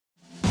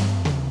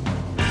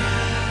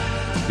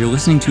You're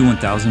listening to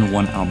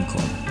 1001 Album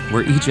Club,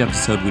 where each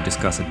episode we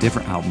discuss a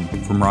different album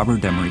from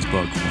Robert Demery's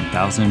book,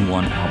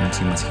 1001 Albums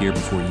You Must Hear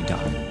Before You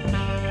Die.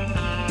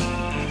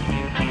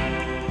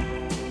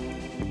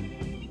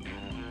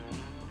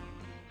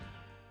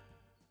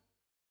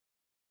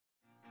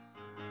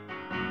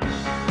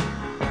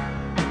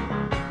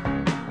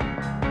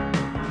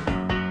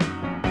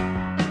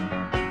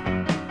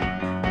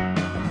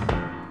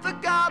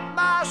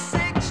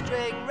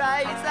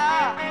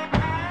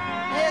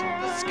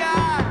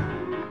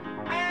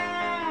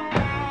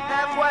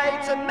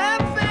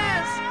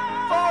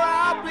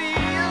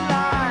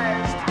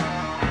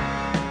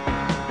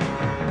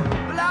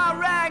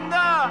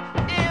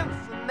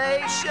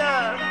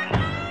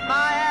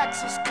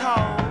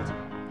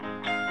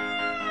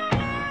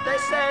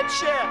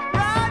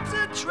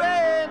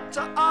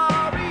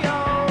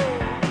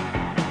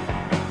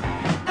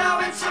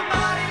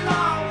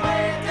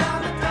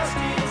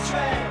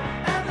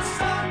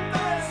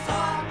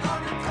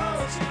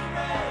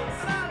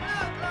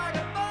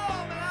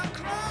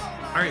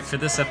 For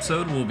this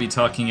episode, we'll be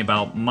talking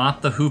about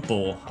Mott the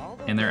Hoople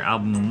and their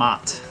album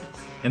Mott.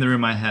 In the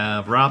room I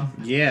have Rob,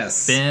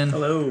 yes, Ben,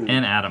 hello,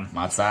 and Adam.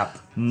 What's up?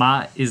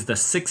 Mott is the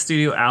sixth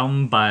studio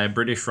album by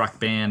British rock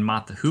band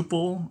Mott the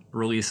Hoople,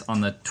 released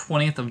on the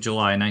 20th of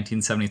July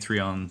 1973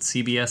 on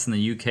CBS in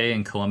the UK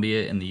and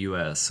Columbia in the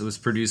US. It was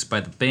produced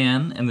by the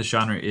band, and the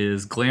genre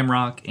is glam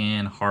rock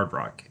and hard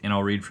rock. And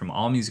I'll read from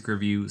All Music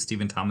Review,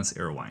 Stephen Thomas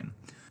Erlewine.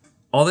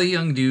 All the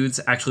Young Dudes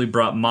actually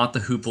brought Mott the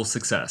Hoople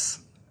success,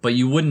 but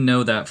you wouldn't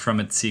know that from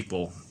its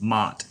sequel,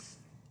 Mott.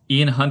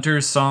 Ian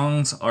Hunter's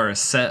songs are a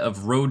set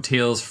of road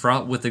tales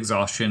fraught with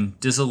exhaustion,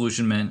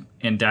 disillusionment,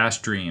 and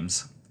dashed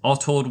dreams, all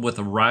told with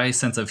a wry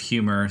sense of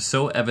humor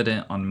so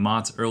evident on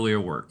Mott's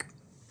earlier work.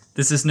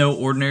 This is no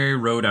ordinary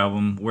road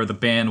album where the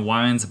band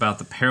whines about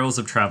the perils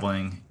of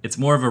traveling. It's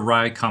more of a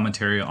wry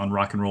commentary on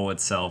rock and roll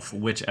itself,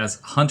 which, as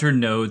Hunter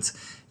notes,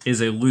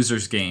 is a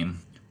loser's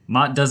game.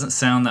 Mott doesn't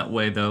sound that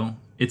way, though.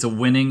 It's a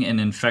winning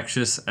and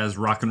infectious as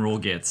rock and roll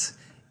gets,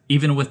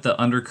 even with the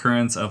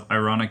undercurrents of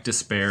ironic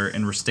despair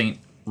and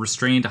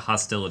restrained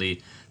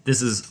hostility.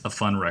 This is a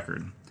fun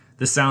record.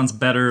 This sounds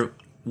better,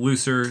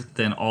 looser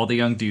than All the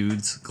Young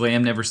Dudes.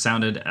 Glam never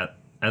sounded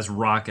as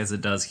rock as it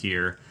does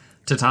here.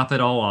 To top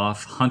it all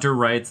off, Hunter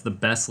writes the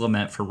best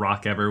lament for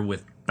rock ever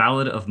with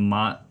Ballad of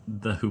Mott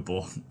the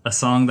Hoople, a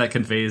song that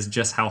conveys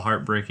just how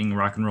heartbreaking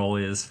rock and roll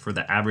is for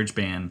the average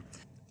band.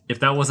 If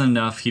that wasn't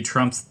enough, he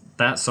trumps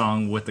that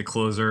song with the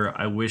closer,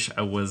 I Wish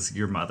I Was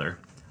Your Mother.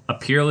 A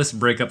peerless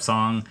breakup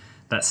song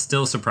that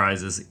still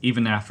surprises,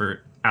 even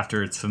after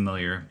it's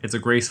familiar. It's a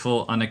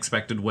graceful,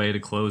 unexpected way to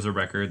close a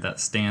record that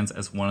stands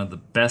as one of the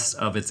best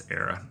of its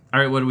era. All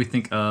right, what do we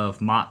think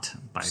of Mott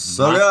by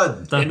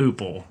Mott the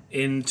Hoople?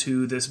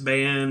 Into this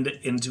band,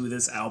 into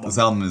this album. This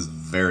album is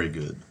very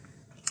good.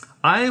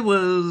 I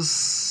was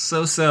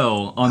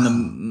so on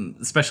the,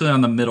 especially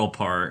on the middle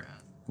part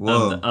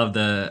of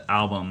the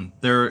album.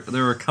 There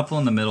were a couple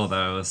in the middle that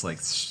I was like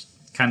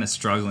kind of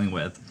struggling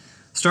with.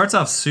 Starts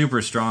off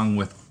super strong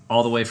with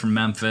All the Way from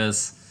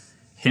Memphis,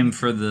 Hymn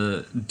for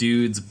the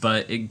Dudes,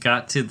 but it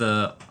got to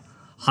the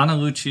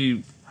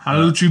Honolulu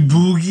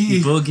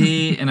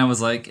Boogie, and I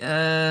was like,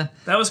 that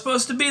was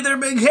supposed to be their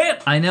big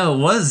hit. I know, it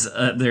was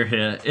their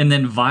hit. And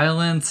then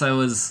Violence, I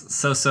was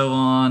so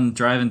on.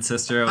 Driving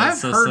Sister, I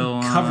was I've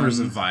heard covers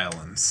of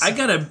Violence. I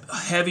got a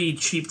heavy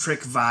Cheap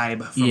Trick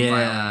vibe from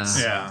Violence.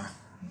 Yeah.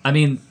 I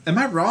mean, am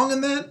I wrong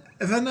in that?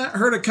 Have I not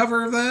heard a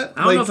cover of that?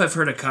 I don't know if I've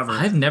heard a cover.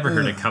 I've never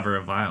heard a cover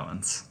of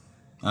Violence.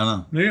 I don't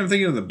know. Maybe I'm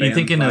thinking of the band. You're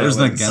thinking There's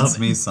an Against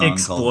Me song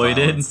Exploited,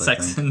 called Violence,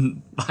 Sex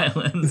and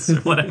Violence, or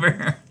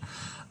whatever.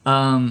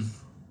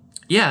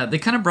 Yeah, they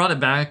kind of brought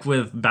it back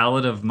with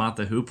Ballad of Mott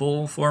the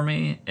Hoople for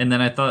me, and then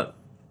I thought,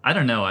 I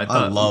don't know, I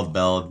love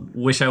Ballad.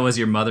 Wish I Was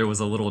Your Mother was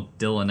a little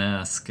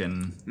Dylan-esque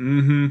and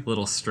a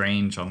little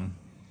strange on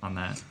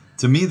that.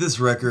 To me, this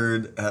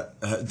record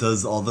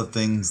does all the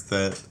things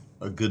that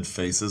a Good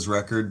Faces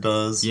record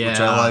does, which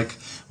I like,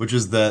 which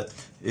is that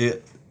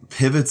it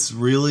pivots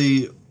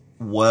really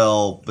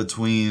well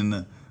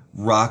between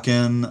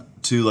rockin'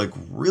 to like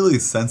really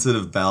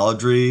sensitive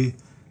balladry.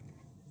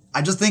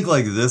 I just think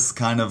like this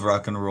kind of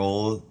rock and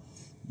roll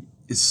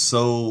is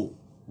so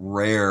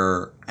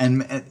rare,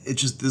 and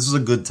this is a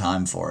good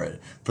time for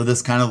it. For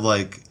this kind of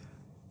like,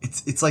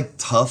 it's like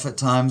tough at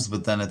times,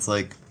 but then it's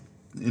like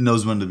it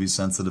knows when to be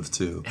sensitive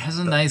too. It has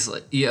a nice,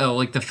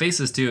 like the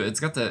Faces too. It's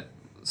got the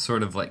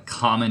sort of like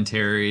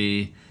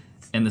commentary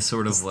and the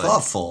sort of it's like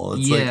thoughtful.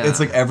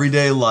 It's like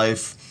everyday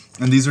life.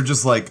 And these are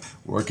just like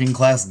working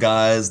class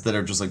guys that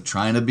are just like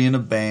trying to be in a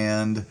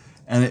band,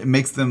 and it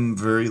makes them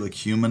very like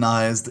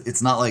humanized.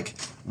 It's not like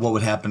what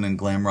would happen in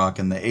glam rock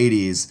in the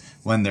 80s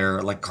when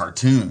they're like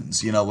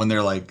cartoons, when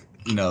they're like,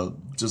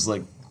 just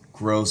like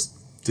gross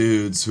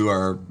dudes who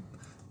are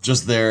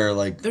just there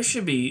like... There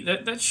should be...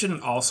 That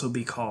shouldn't also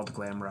be called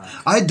glam rock.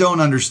 I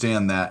don't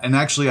understand that. And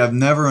actually, I've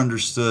never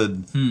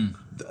understood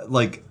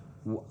like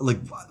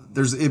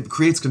it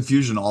creates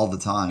confusion all the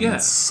time. Yeah.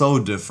 It's so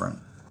different.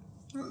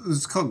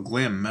 It's called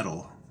glam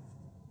metal.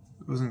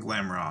 It wasn't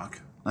glam rock.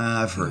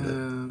 I've heard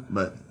it,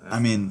 but I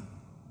mean,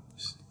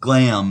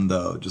 glam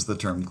though, just the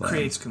term glam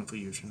creates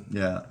confusion.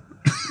 Yeah.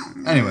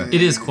 Anyway,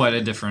 It is quite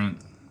a different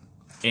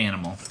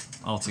animal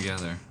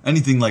altogether.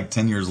 anything like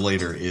 10 years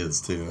later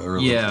is too, or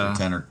like Yeah.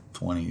 10 or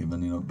 20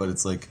 even, but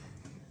it's like,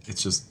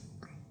 it's just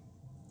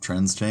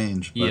trends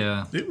change. But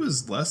Yeah. It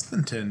was less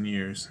than 10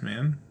 years,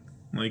 man.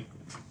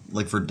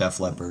 like for Def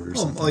Leppard or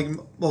something.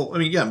 I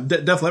mean, yeah,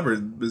 Def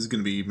Leppard is going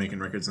to be making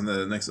records in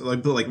the next,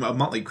 but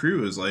Motley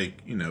Crue is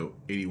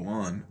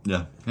 81.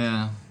 Yeah.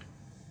 Yeah.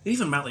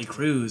 Even Motley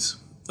Crue's,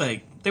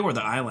 they were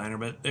the eyeliner,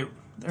 but they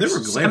were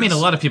glam. I mean, a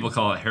lot of people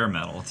call it hair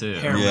metal too.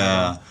 Hair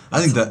Yeah.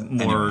 I think that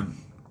More.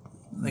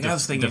 anyway. I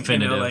was thinking,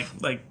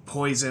 definitive. like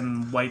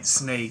Poison, White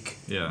Snake,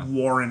 Yeah.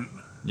 Warrant,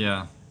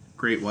 Yeah.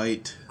 Great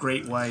White.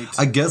 Great White,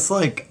 I guess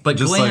But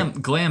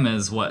just glam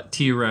is what?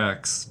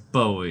 T-Rex,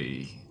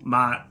 Bowie,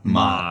 Mott,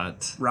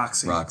 Mott,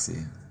 Roxy.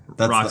 Roxy.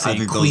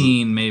 Roxy,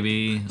 Queen,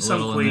 maybe a Some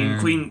little Queen. in there.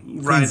 Queen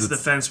rides the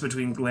it's- fence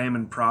between glam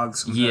and prog.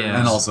 Sometimes. Yeah.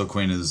 and also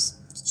Queen is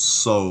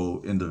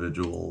so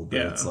individual that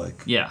Yeah. it's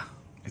like Yeah.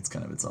 it's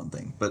kind of its own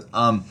thing. But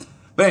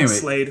anyway,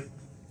 Slade.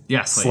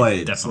 Yeah.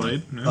 Slade.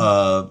 Definitely. Slade.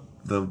 Yeah.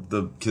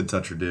 the Kid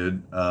Toucher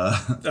dude,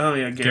 Oh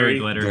yeah, Gary Gary.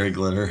 Glitter. Gary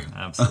Glitter.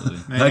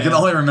 Absolutely. I can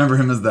only remember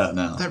him as that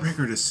now. That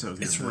record is so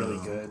good. It's really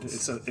good.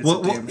 It's a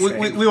Well, damn we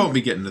shame. won't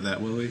be getting to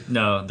that, will we?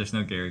 No, there's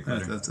no Gary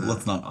Glitter. That's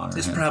Let's not honor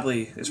It's him.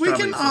 probably. we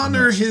can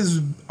honor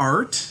his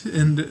art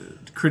and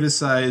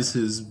criticize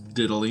his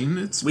diddling.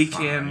 It's We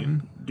fine.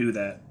 can do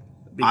that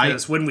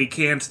because when we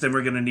can't, then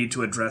we're going to need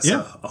to address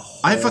Yeah. a whole.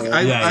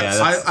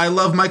 I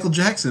love Michael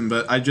Jackson,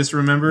 but I just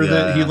remember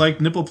that he Yeah. liked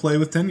nipple play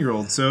with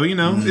 10-year-olds. So,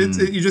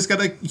 you just got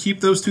to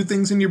keep those two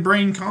things in your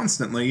brain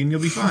constantly and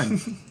you'll be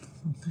fine.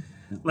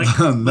 like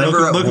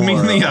Never at look me in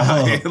war. the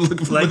eye.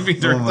 Look me oh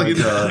directly my in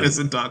the God. eyes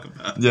and talk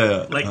about it.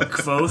 Yeah. like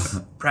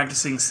Kvothe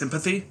practicing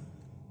sympathy.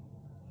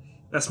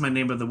 That's my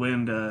Name of the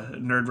Wind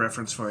nerd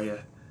reference for you.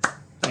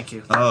 Thank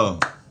you. Oh.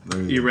 There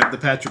you You go. read the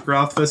Patrick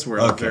Rothfuss. We're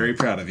all Okay. very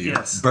proud of you.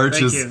 Yes. Birch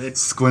thank is you. It's,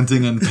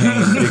 squinting in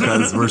pain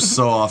because we're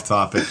so off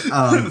topic.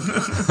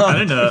 I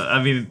don't know.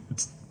 I mean,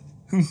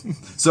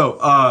 So,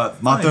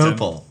 Mott the Fine, Tim.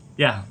 Hoople.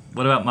 yeah.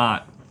 What about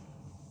Mott?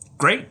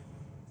 great.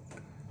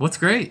 What's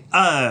great?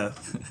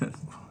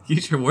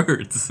 Use your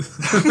words.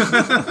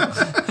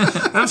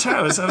 I'm sorry.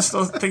 I was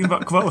still thinking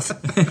about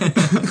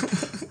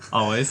Kvothe.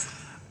 Always.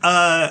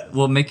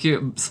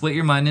 We'll split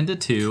your mind into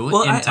two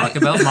Well, and I- talk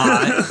about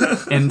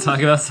Mott and talk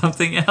about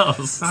something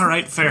else. All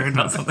right, fair About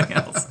enough. something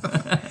else.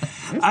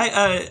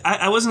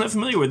 I wasn't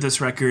familiar with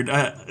this record.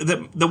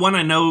 The one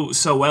I know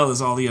so well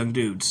is All the Young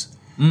Dudes.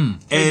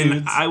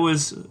 And I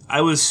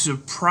was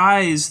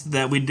surprised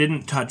that we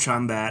didn't touch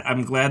on that.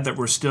 I'm glad that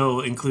we're still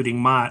including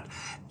Mott,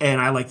 and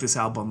I like this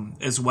album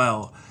as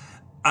well.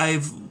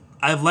 I've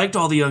liked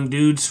All the Young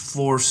Dudes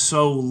for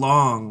so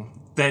long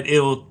that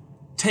it'll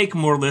take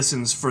more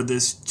listens for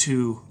this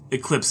to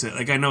eclipse it.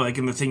 Like I know, like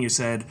in the thing you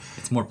said,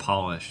 It's more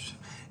polished.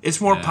 it's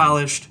more Yeah.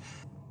 polished.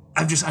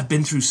 I've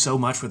been through so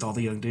much with All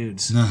the Young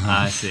Dudes.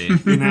 I see.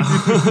 You know,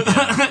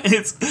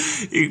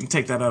 you can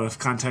take that out of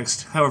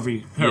context, however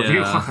you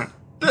Yeah. want.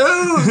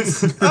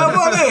 Dudes, I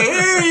want to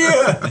hear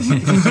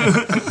you.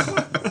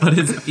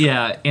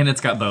 But and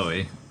it's got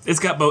Bowie. It's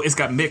got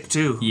Mick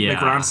too. Yeah. Mick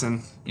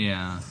Ronson.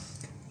 Yeah.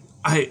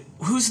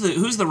 Who's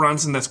the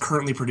Ronson that's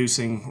currently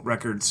producing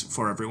records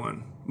for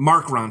everyone?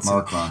 Mark Ronson.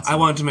 Mark Ronson. I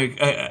wanted to make.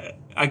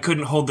 I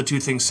couldn't hold the two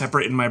things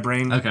separate in my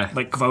brain. Okay.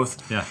 Like Kvothe.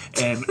 Yeah.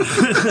 And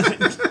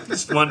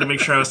just wanted to make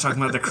sure I was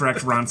talking about the correct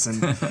Ronson.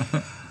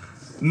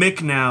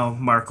 Mick now,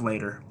 Mark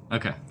later.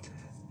 Okay.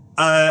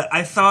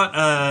 I thought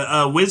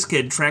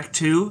WizKid track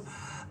 2.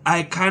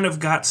 I kind of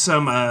got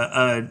some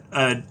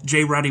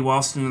J. Roddy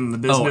Walston and the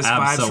Business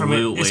vibes from it,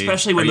 absolutely.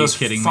 especially when Are you those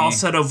kidding me?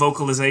 falsetto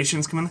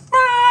vocalizations come in.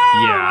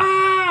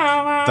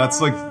 Yeah. That's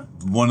like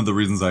one of the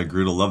reasons I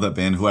grew to love that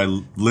band, who I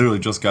literally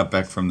just got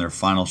back from their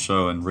final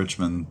show in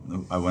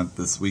Richmond. I went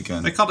this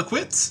weekend. They called it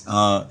quits.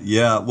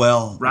 Yeah,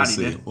 well, Roddy we'll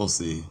see. did. We'll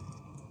see.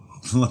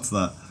 Let's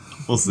not.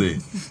 We'll see.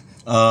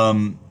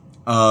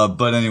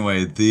 But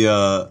anyway,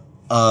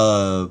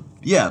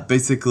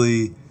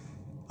 basically,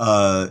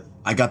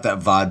 I got that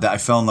vibe that I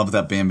fell in love with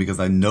that band because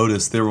I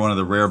noticed they were one of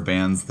the rare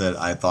bands that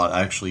I thought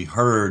I actually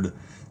heard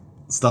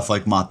stuff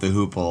like Mott the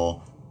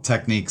Hoople,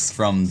 techniques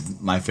from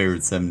my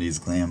favorite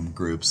 70s glam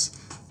groups.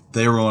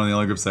 They were one of the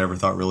only groups that I ever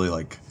thought really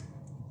like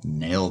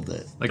nailed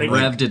it. Like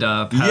revved it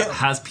up,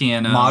 has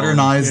piano.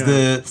 Modernized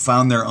it,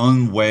 found their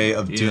own way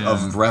of Yeah. of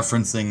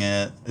referencing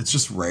it. It's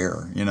just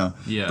rare, Yeah.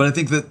 But I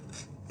think that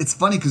it's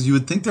funny because you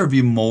would think there'd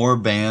be more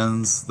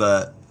bands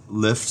that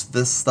lift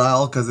this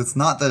style because it's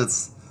not that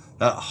it's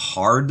that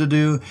hard to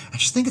do. I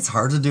just think it's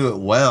hard to do it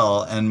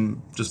well,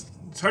 and just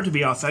It's hard to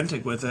be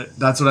authentic with it.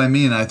 that's what I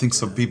mean. I think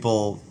some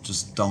people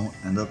just don't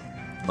end up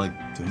like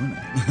doing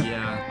it.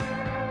 Yeah.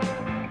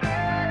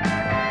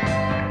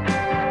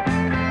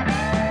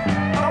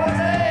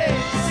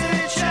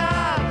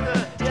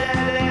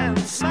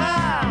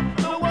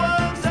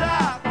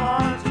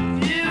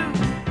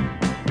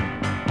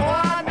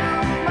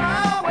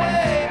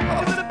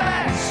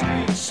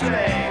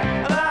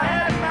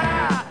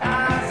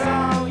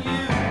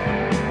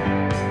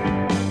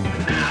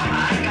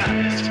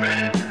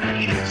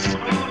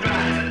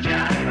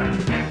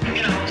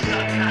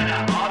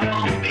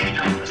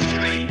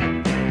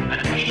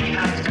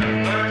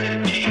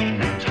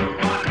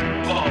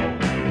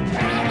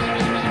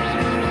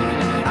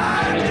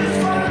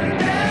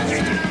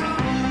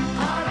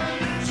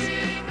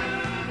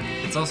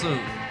 also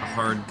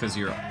hard because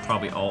you're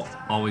probably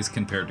always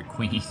compared to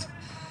Queen,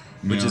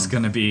 which is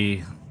going to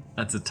be,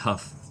 that's a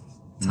tough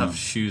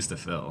shoes to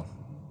fill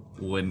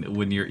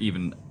when you're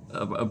even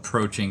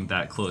approaching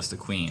that close to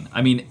Queen.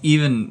 I mean,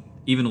 even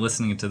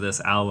listening to this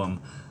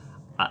album,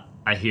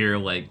 I hear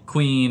like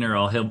Queen or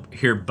I'll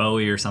hear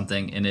Bowie or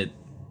something, and it's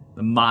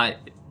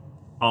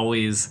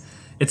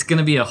going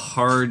to be a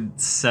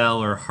hard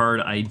sell or hard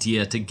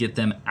idea to get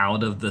them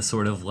out of the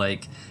sort of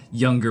like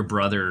younger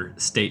brother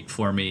state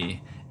for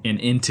me and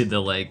into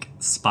the like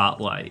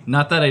spotlight.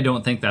 Not that I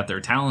don't think that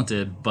they're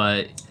talented,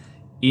 but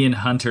Ian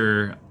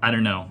Hunter, I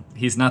don't know.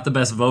 He's not the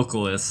best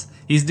vocalist.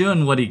 He's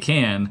doing what he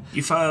can.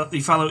 You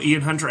follow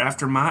Ian Hunter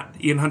after Mott?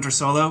 Ian Hunter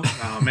solo?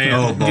 Oh, man.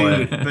 Oh,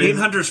 boy. Dude, Ian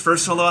Hunter's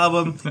first solo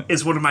album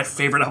is one of my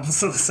favorite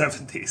albums of the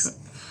 70s.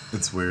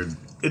 It's weird.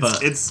 It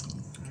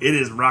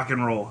is rock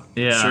and roll.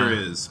 Yeah. Sure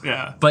is.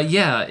 Yeah. But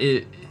yeah,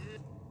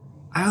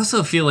 I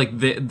also feel like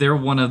they're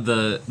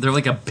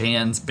like a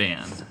band's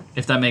band,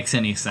 if that makes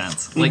any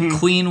sense. Like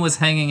Queen was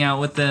hanging out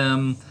with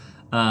them,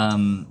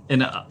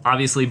 and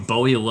obviously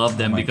Bowie loved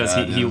them because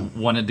he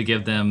wanted to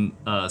give them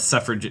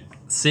Suffrage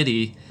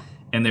City,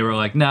 and they were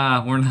like,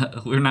 nah,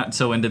 we're not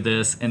so into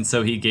this, and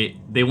so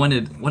they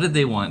wanted, what did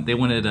they want? They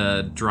wanted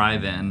a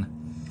drive-in.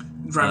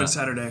 Driving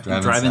Saturday.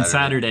 Driving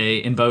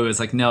Saturday, and Bowie was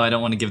like, no, I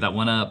don't want to give that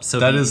one up. So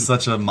that is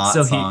such a Mott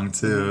song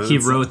too. He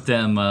wrote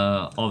them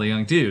All the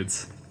Young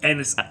Dudes.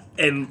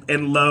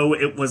 And low,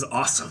 it was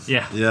awesome.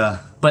 Yeah. Yeah.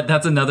 But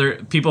that's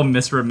another, people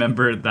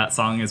misremember that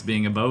song as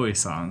being a Bowie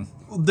song.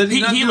 Did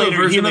he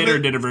later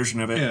did a version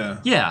of it. Yeah.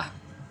 Yeah.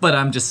 But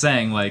I'm just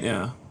saying, like,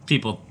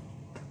 people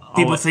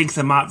think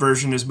the Mott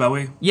version is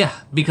Bowie? Yeah,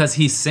 because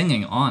he's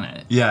singing on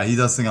it. Yeah, he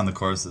does sing on the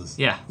choruses.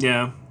 Yeah.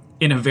 Yeah.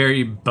 In a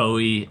very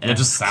Bowie. It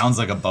just sounds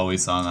like a Bowie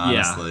song,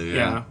 honestly.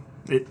 Yeah.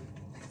 It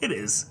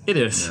is. It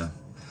is. Yeah.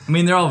 I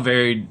mean, they're all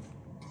very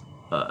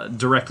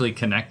directly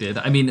connected.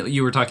 I mean,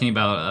 you were talking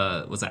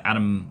about, was it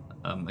Adam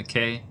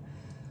McKay?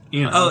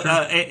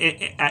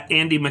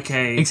 Andy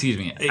McKay. Excuse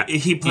me.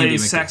 He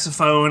plays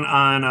saxophone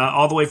on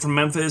All the Way from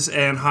Memphis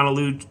and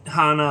Honolulu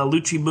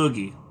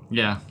Boogie.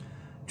 Yeah.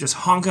 Just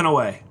honking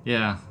away.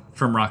 Yeah.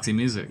 From Roxy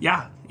Music.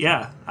 Yeah.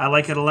 I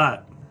like it a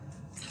lot.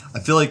 I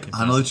feel like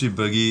Honolulu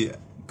Boogie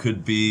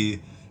could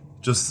be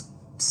just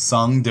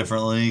sung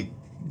differently.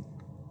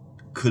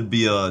 Could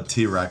be a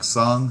T-Rex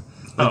song.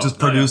 Just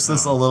produce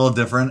this a little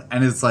different,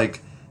 and it's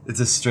like, it's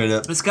a straight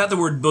up. It's got the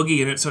word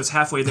boogie in it, so it's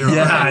halfway there.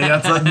 Yeah,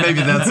 it's like,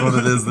 maybe that's what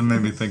it is that made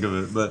me think of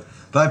it. But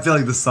I feel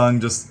like the song,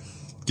 just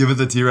give it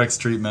the T-Rex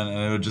treatment, and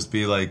it would just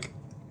be like,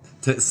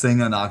 sing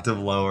an octave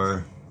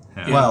lower.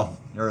 Yeah. Well,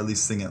 or at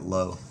least sing it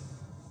low.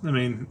 I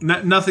mean,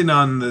 nothing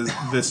on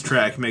this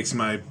track makes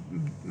my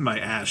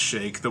ass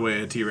shake the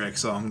way a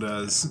T-Rex song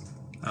does.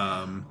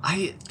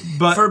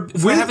 But for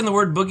having the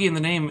word boogie in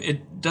the name,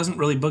 it doesn't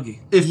really boogie.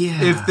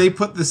 If they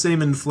put the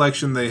same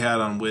inflection they had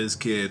on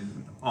WizKid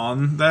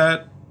on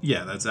that,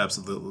 yeah, that's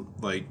absolutely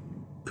like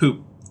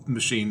poop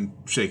machine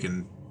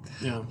shaking.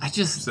 Yeah,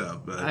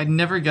 I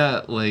never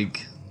got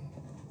like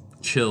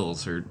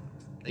chills or,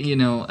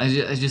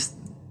 I just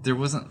there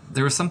was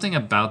something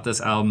about this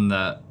album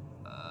that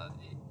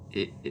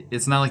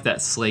it's not like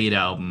that Slade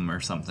album or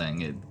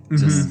something.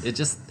 It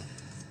just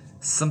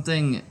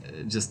something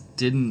just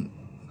didn't,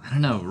 I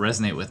don't know,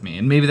 resonate with me.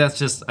 And maybe that's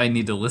just, I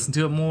need to listen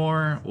to it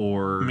more,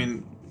 or... I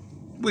mean,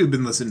 we've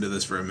been listening to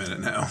this for a minute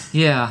now.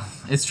 Yeah,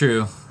 it's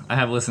true. I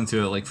have listened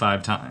to it like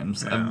 5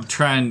 times. Yeah. I'm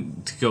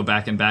trying to go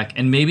back, and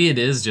maybe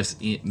it's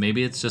just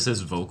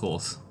his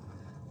vocals.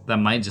 That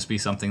might just be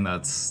something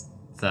that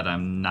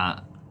I'm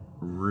not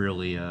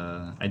really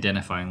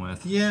identifying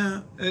with.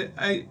 Yeah,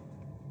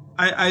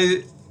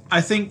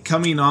 I think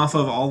coming off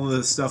of all of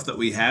the stuff that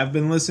we have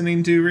been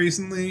listening to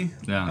recently,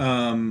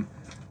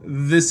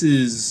 this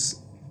is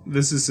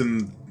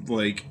some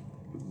like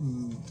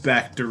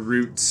back to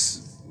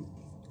roots,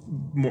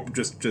 more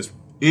just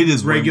it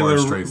is regular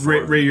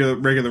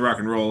regular rock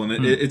and roll,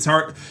 and it's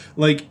hard,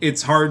 like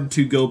it's hard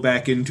to go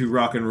back into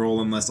rock and roll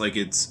unless like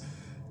it's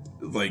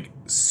like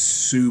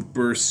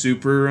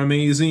super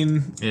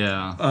amazing.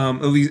 Yeah.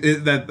 At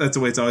least that's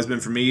the way it's always been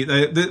for me.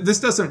 This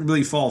doesn't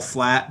really fall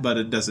flat, but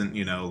it doesn't,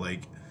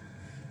 like.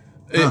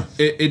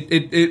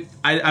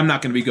 I'm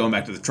not going to be going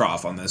back to the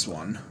trough on this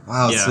one.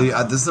 Wow, yeah. See,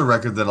 this is a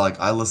record that like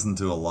I listen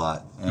to a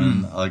lot,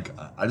 and like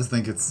I just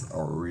think it's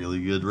a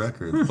really good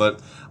record.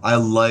 But I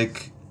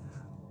like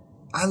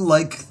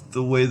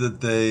the way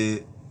that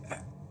they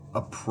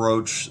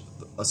approach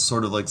a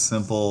sort of like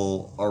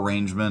simple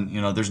arrangement.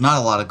 There's not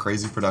a lot of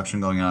crazy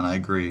production going on. I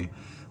agree.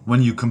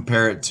 When you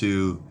compare it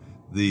to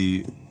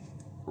the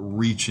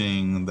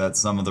reaching that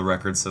some of the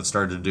records have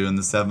started to do in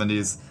the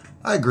 70s,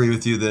 I agree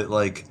with you that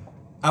like.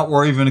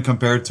 Or even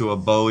compared to a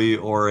Bowie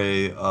or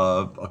a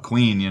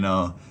Queen,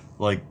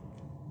 like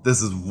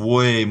this is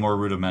way more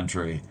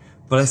rudimentary.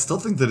 But I still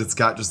think that it's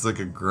got just like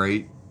a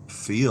great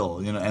feel,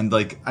 and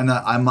like, and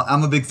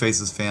I'm a big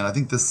Faces fan. I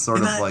think this sort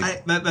of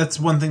like that's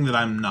one thing that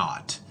I'm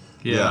not.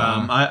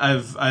 Yeah.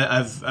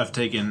 I've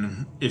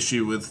taken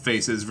issue with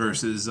Faces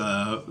versus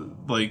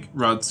like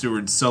Rod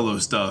Stewart's solo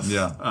stuff.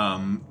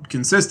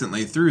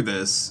 Consistently through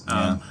this.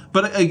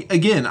 But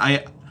again,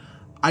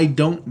 I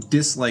don't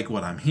dislike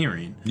what I'm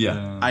hearing.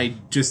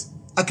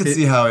 I could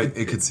see how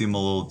it could seem a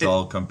little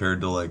dull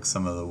compared to like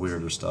some of the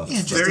weirder stuff. Yeah,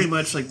 it's very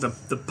much like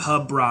the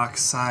pub rock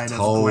side of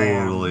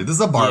glam. Totally. This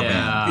is a bar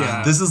band.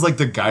 Yeah. This is like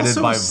the Guided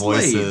by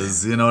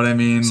Voices. You know what I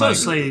mean? So like,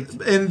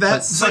 Slade. And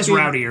that's much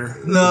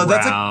rowdier. No,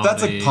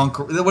 that's like punk,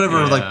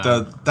 whatever. Like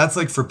that's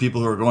like for people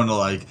who are going to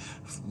like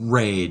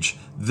rage.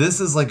 This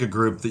is like a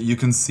group that you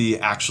can see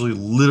actually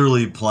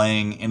literally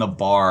playing in a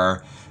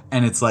bar.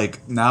 And it's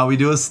like, now we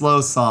do a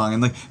slow song.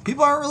 And like,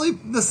 people aren't really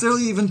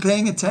necessarily even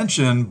paying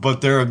attention,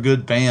 but they're a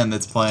good band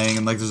that's playing.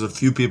 And like, there's a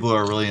few people who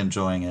are really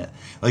enjoying it.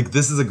 Like,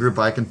 this is a group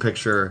I can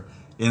picture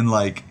in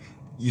like,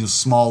 you know,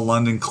 small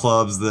London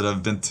clubs that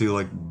I've been to,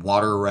 like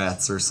Water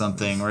Rats or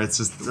something, where it's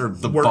just or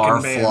the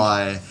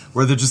Barfly,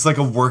 where they're just like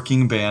a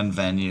working band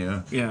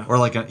venue. Yeah. Or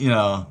like, I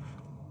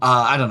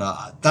don't know.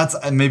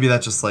 Maybe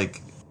that's just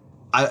like,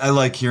 I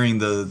like hearing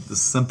the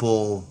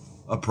simple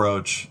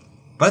approach.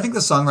 But I think the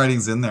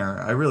songwriting's in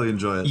there. I really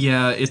enjoy it.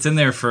 Yeah, it's in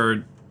there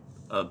for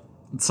a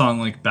song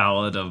like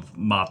Ballad of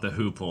Mott the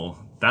Hoople.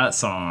 That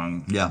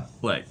song,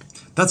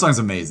 that song's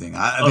amazing.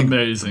 I think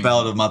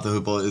Ballad of Mott the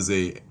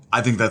Hoople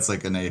I think that's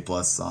like an A+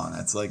 song.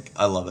 It's like,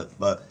 I love it.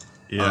 But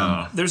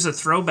there's a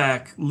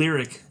throwback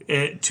lyric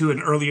to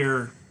an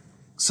earlier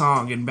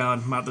song in Ballad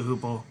of Mott the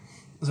Hoople.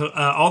 So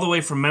all the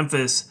way from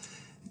Memphis,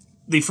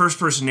 the first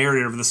person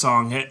narrator of the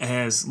song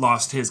has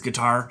lost his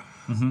guitar.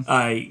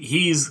 Mm-hmm.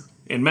 He's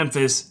in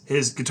Memphis,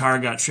 his guitar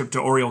got shipped to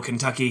Oriole,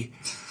 Kentucky.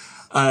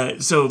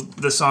 So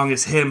the song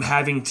is him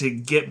having to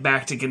get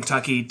back to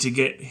Kentucky to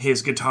get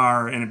his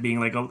guitar, and it being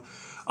like a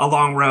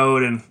long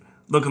road and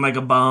looking like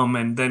a bum,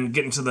 and then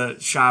getting to the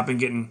shop and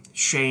getting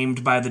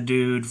shamed by the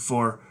dude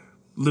for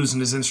losing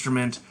his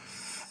instrument.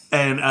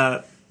 And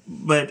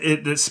but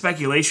it's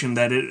speculation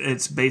that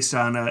it's based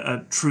on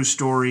a true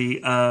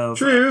story of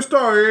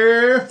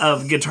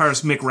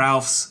guitarist Mick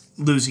Ralphs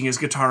losing his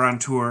guitar on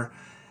tour.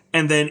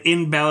 And then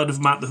in Ballad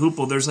of Mott the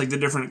Hoople, there's like the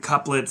different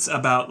couplets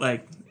about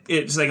like,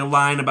 it's like a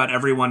line about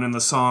everyone in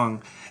the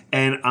song.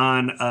 And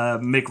on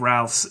Mick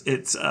Ralph's,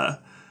 it's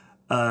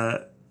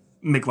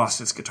Mick lost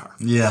his guitar.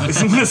 Yeah.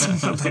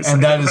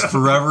 And that is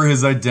forever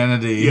his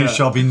identity. Yeah. He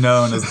shall be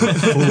known as the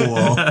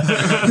fool.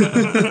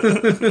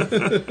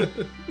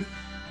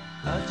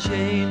 I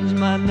changed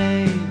my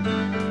name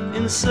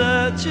in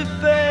search of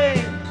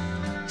fame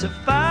to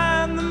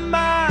find the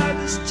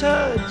Midas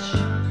touch.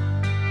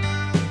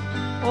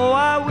 Oh,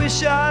 I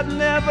wish I'd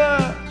never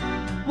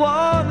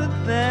wanted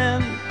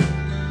then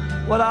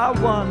what I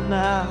want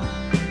now,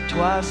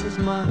 twice as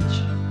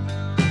much.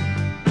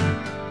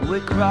 We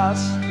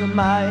crossed the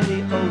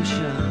mighty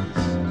oceans,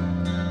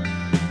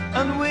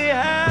 and we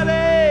had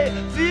a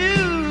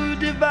few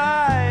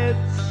divides,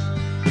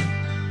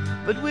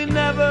 but we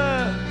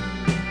never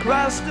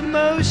crossed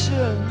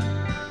emotion,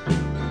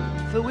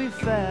 for we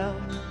felt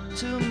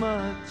too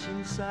much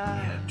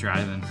inside. Yeah,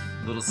 driving.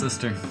 Little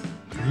sister.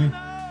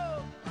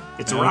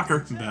 It's a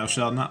rocker. Thou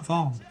shalt not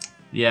fall.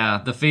 Yeah,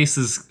 the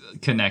Faces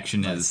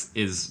connection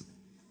is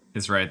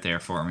right there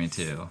for me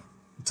too.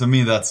 To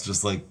me, that's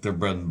just like their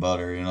bread and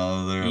butter, you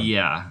know?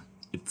 Yeah,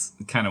 it's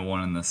kind of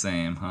one and the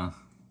same, huh?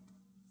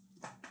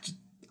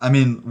 I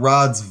mean,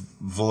 Rod's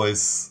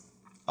voice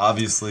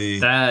obviously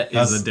that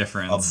has is a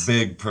difference. A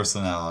big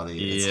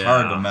personality. It's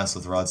hard to mess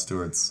with Rod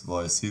Stewart's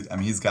voice.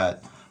 He's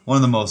got one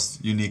of the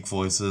most unique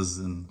voices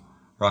in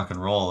rock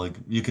and roll. Like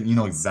you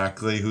know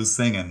exactly who's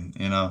singing,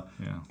 you know.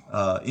 Yeah.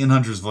 Ian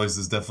Hunter's voice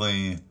is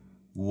definitely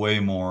way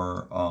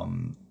more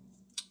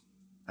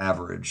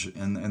average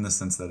in the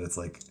sense that it's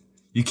like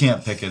you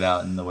can't pick it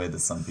out in the way that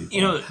some people.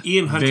 You know,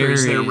 Ian Hunter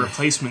is their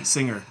replacement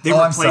singer.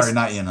 I'm sorry,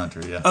 not Ian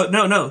Hunter. Yeah. Oh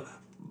no,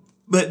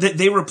 but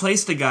they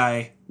replaced the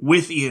guy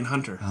with Ian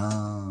Hunter.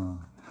 Oh.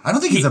 I don't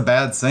think he's a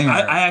bad singer.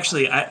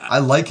 I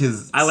like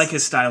his. I like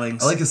his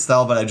stylings. I like his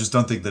style, but I just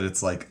don't think that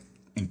it's like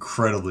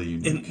incredibly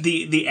unique. And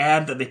the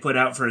ad that they put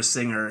out for a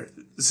singer,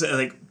 so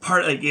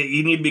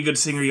you need to be a good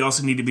singer. You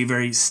also need to be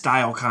very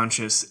style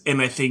conscious,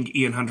 and I think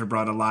Ian Hunter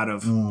brought a lot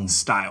of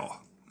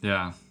style.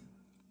 Yeah,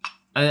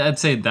 I'd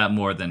say that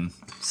more than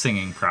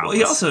singing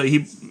prowess. Well,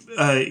 they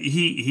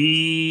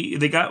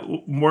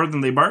got more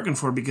than they bargained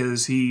for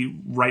because he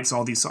writes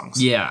all these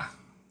songs. Yeah,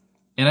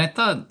 and I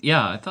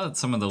thought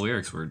some of the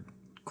lyrics were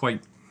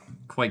quite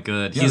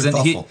good. Yeah,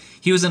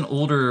 he was an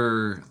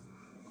older.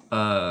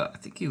 I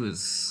think he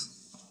was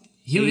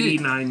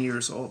 89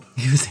 years old.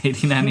 He was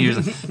 89 years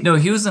old. No,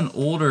 he was an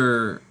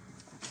older,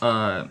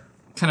 kind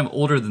of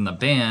older than the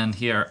band.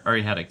 He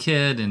already had a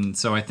kid, and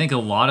so I think a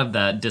lot of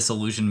that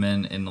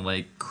disillusionment and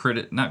like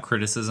not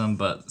criticism,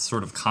 but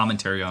sort of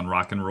commentary on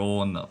rock and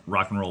roll and the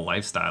rock and roll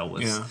lifestyle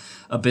was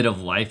a bit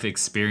of life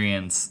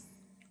experience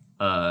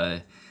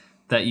that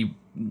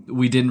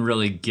we didn't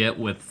really get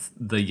with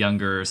the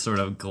younger sort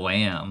of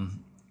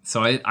glam.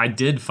 So I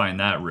did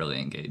find that really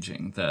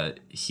engaging, that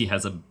he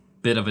has a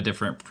bit of a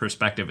different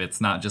perspective.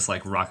 It's not just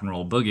like rock and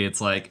roll boogie. It's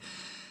like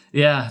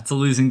Yeah, it's a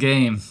losing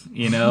game,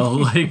 you know?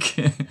 Like,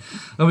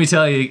 let me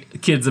tell you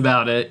kids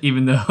about it,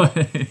 even though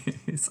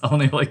it's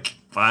only like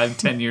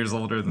 5-10 years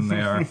older than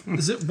they are.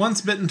 Is it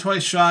Once Bitten,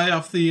 Twice Shy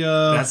off the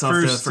that's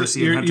first, off the first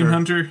Ian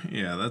Hunter?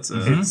 Yeah, that's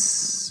It's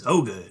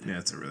so good. Yeah,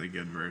 it's a really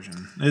good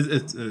version.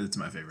 It's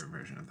my favorite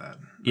version of that.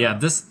 Yeah,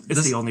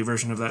 It's the only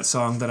version of that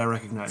song that I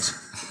recognize.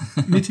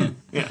 Me too.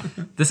 Yeah.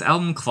 this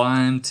album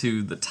climbed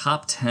to the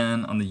top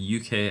 10 on the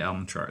UK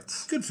album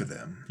charts. Good for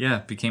them. Yeah,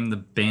 it became the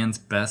band's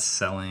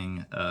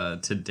best-selling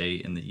to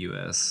date in the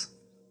US,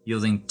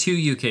 yielding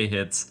 2 UK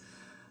hits,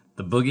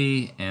 The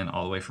Boogie and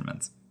All the Way from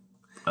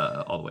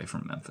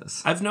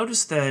Memphis. I've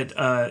noticed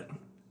that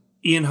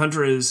Ian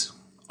Hunter is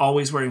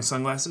always wearing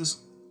sunglasses.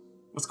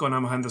 What's going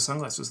on behind the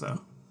sunglasses,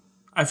 though?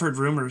 I've heard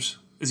rumors.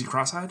 Is he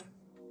cross-eyed?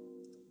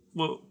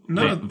 Well,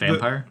 No,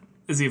 Vampire?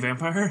 is he a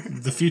vampire?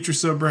 The future's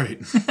so bright.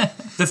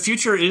 The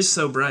future is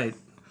so bright.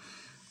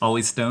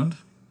 Always stoned?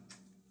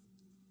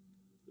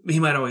 He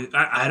might always...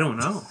 I don't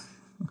know.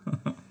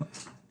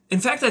 In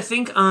fact, I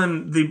think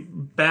on the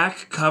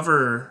back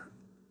cover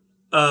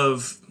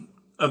of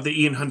the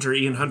Ian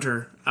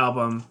Hunter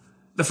album,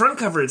 the front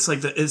cover it's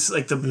like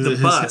the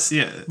bus,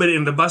 yeah. But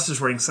in the bus is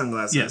wearing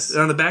sunglasses. Yes.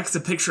 And on the back's a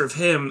picture of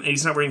him, and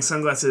he's not wearing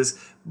sunglasses,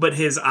 but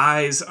his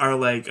eyes are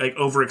like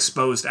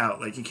overexposed out,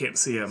 like you can't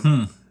see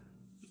him,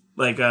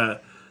 like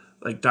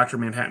Dr.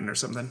 Manhattan or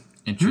something.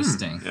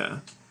 Interesting. Yeah.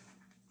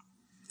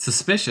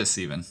 Suspicious,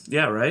 even.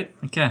 Yeah. Right.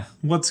 Okay.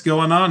 What's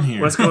going on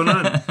here? What's going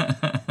on,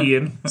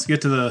 Ian? Let's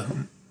get to the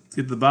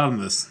bottom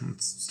of this.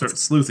 Let's start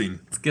sleuthing.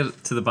 Let's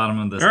get to the bottom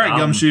of this. All right,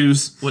 album.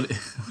 Gumshoes. What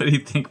do you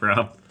think,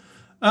 Rob?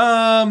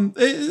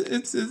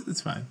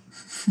 It's fine.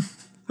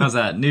 How's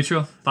that?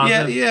 Neutral?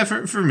 Positive? Yeah.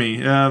 For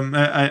me,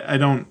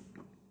 I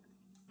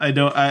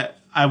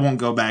won't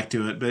go back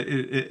to it, but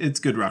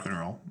it's good rock and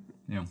roll.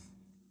 Yeah.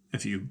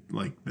 If you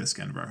like this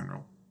kind of rock and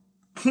roll.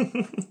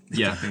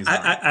 Yeah.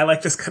 I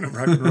like this kind of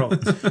rock and roll.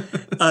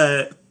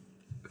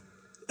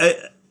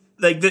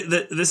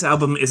 This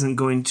album isn't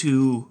going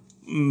to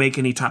make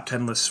any top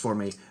 10 lists for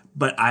me,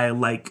 but I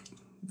like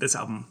this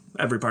album,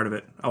 every part of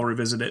it. I'll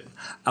revisit it.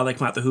 I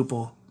like Mott the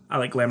Hoople. I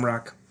like glam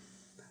rock.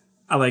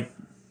 I like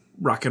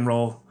rock and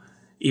roll,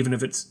 even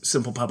if it's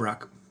simple pub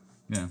rock.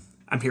 Yeah.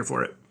 I'm here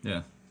for it.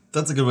 Yeah.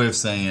 That's a good way of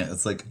saying it.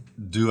 It's like,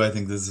 do I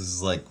think this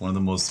is like one of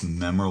the most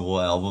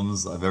memorable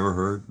albums I've ever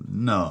heard?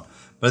 No.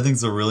 But I think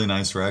it's a really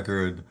nice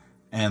record.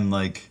 And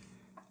like,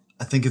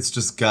 I think it's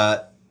just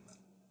got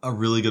a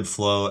really good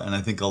flow. And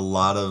I think a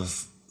lot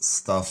of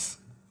stuff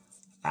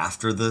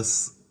after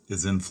this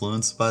is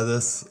influenced by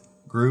this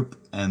group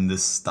and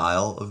this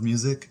style of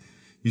music.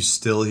 You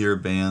still hear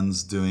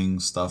bands doing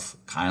stuff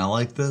kind of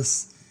like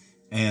this.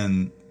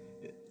 And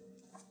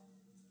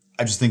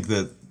I just think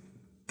that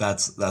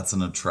that's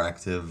an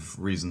attractive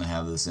reason to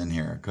have this in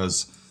here,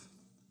 because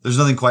there's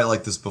nothing quite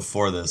like this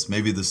before this.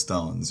 Maybe the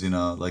Stones, you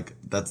know, like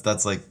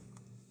that's like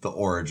the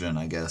origin,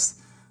 I guess.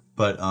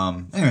 But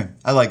anyway,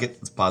 I like it.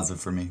 It's positive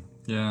for me.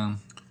 Yeah.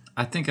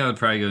 I think I would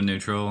probably go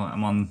neutral.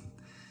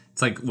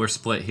 It's like we're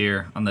split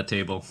here on the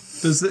table.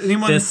 Does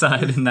anyone... This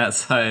side and that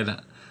side.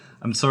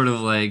 I'm sort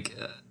of like,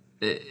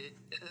 there's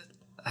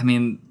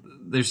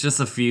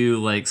just a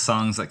few like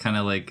songs that kind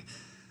of like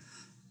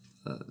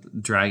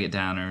drag it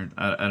down, or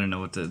I don't know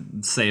what to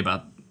say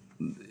about.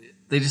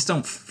 They just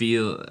don't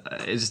feel.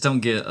 I just don't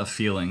get a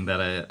feeling that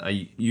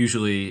I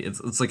usually.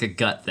 It's like a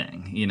gut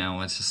thing, you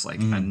know. It's just like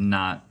I'm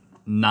not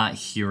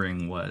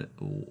hearing what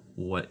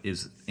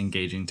is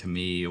engaging to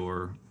me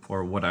or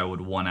what I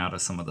would want out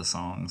of some of the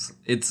songs.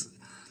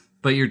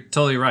 But you're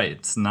totally right.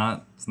 It's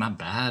not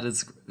bad.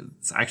 It's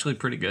actually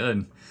pretty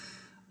good.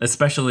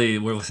 Especially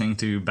we're listening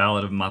to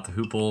Ballad of Mott the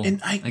Hoople.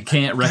 And I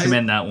can't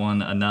recommend that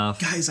one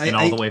enough. Guys,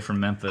 All the Way from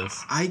Memphis.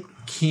 I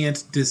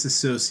can't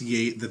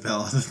disassociate the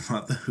Ballad of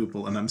Mott the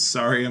Hoople, and I'm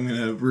sorry I'm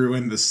going to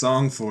ruin the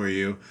song for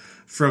you,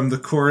 from the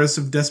chorus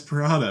of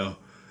Desperado.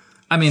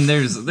 I mean,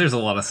 there's a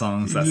lot of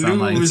songs that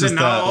sound like Losing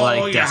all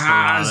like your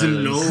highs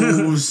and Desperados.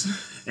 lows.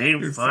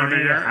 Ain't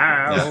funny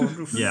how.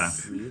 Yeah.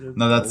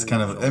 No, that's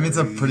kind of. I mean, it's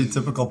a pretty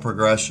typical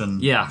progression.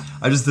 Yeah.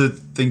 I just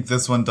think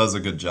this one does a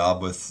good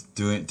job with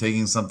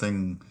taking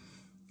something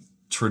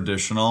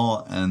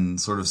traditional and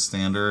sort of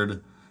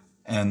standard,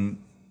 and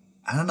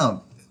I don't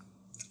know.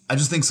 I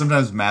just think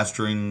sometimes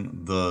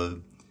mastering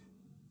the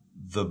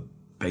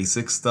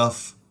basic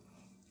stuff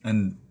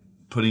and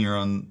putting your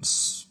own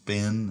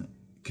spin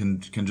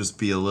can just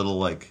be a little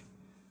like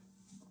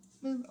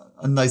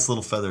a nice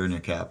little feather in your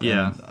cap.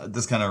 Yeah. And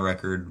this kind of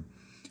record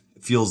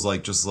feels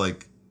like this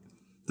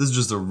is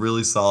just a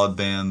really solid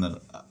band that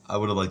I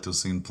would have liked to have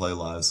seen play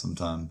live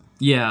sometime.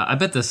 Yeah, I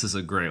bet this is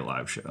a great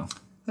live show.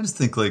 I just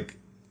think like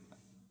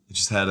it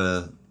just had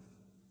a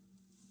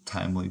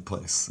timely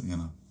place, you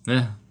know.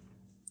 Yeah.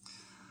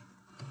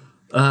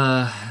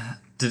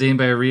 Did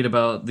anybody read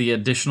about the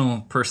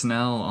additional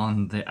personnel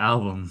on the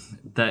album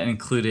that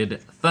included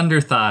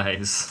Thunder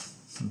Thighs,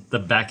 the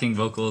backing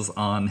vocals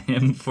on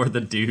Hymn for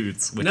the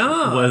Dudes, which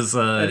was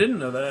I didn't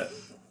know that.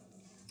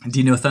 Do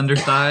you know Thunder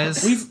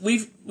Thighs?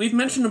 We've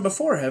mentioned them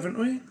before, haven't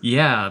we?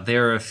 Yeah,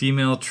 they're a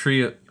female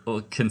trio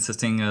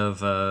consisting of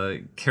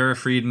Kara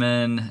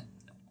Friedman,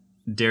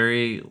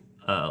 Derry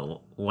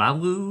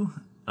Lalu,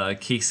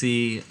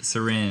 Casey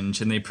Syringe,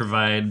 and they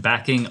provide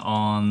backing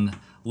on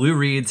Lou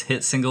Reed's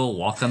hit single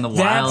 "Walk on the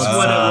Wild." That's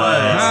what it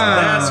was.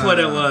 That's what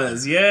it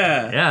was.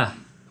 Yeah. Yeah.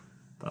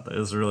 Thought that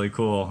was really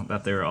cool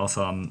that they were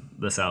also on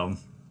this album.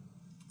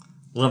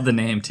 Love the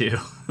name too.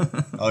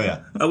 Oh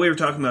yeah. We were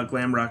talking about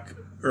glam rock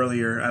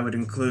earlier. I would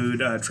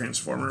include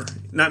Transformer,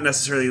 not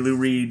necessarily Lou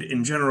Reed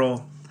in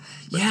general.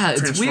 Yeah,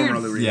 it's weird.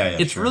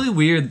 It's really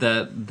weird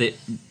that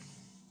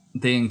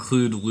they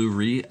include Lou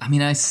Reed. I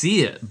mean, I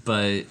see it,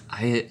 but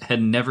I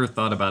had never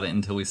thought about it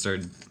until we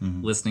started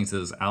listening to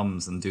those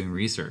albums and doing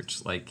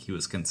research. Like, he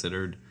was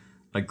considered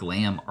a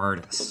glam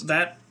artist.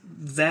 That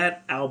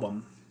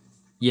album,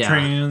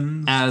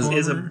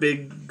 is a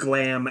big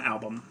glam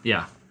album.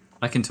 Yeah,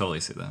 I can totally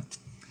see that.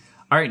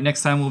 All right,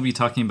 next time we'll be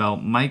talking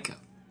about Mike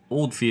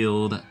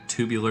Oldfield,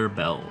 Tubular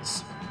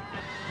Bells.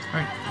 All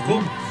right,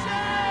 cool.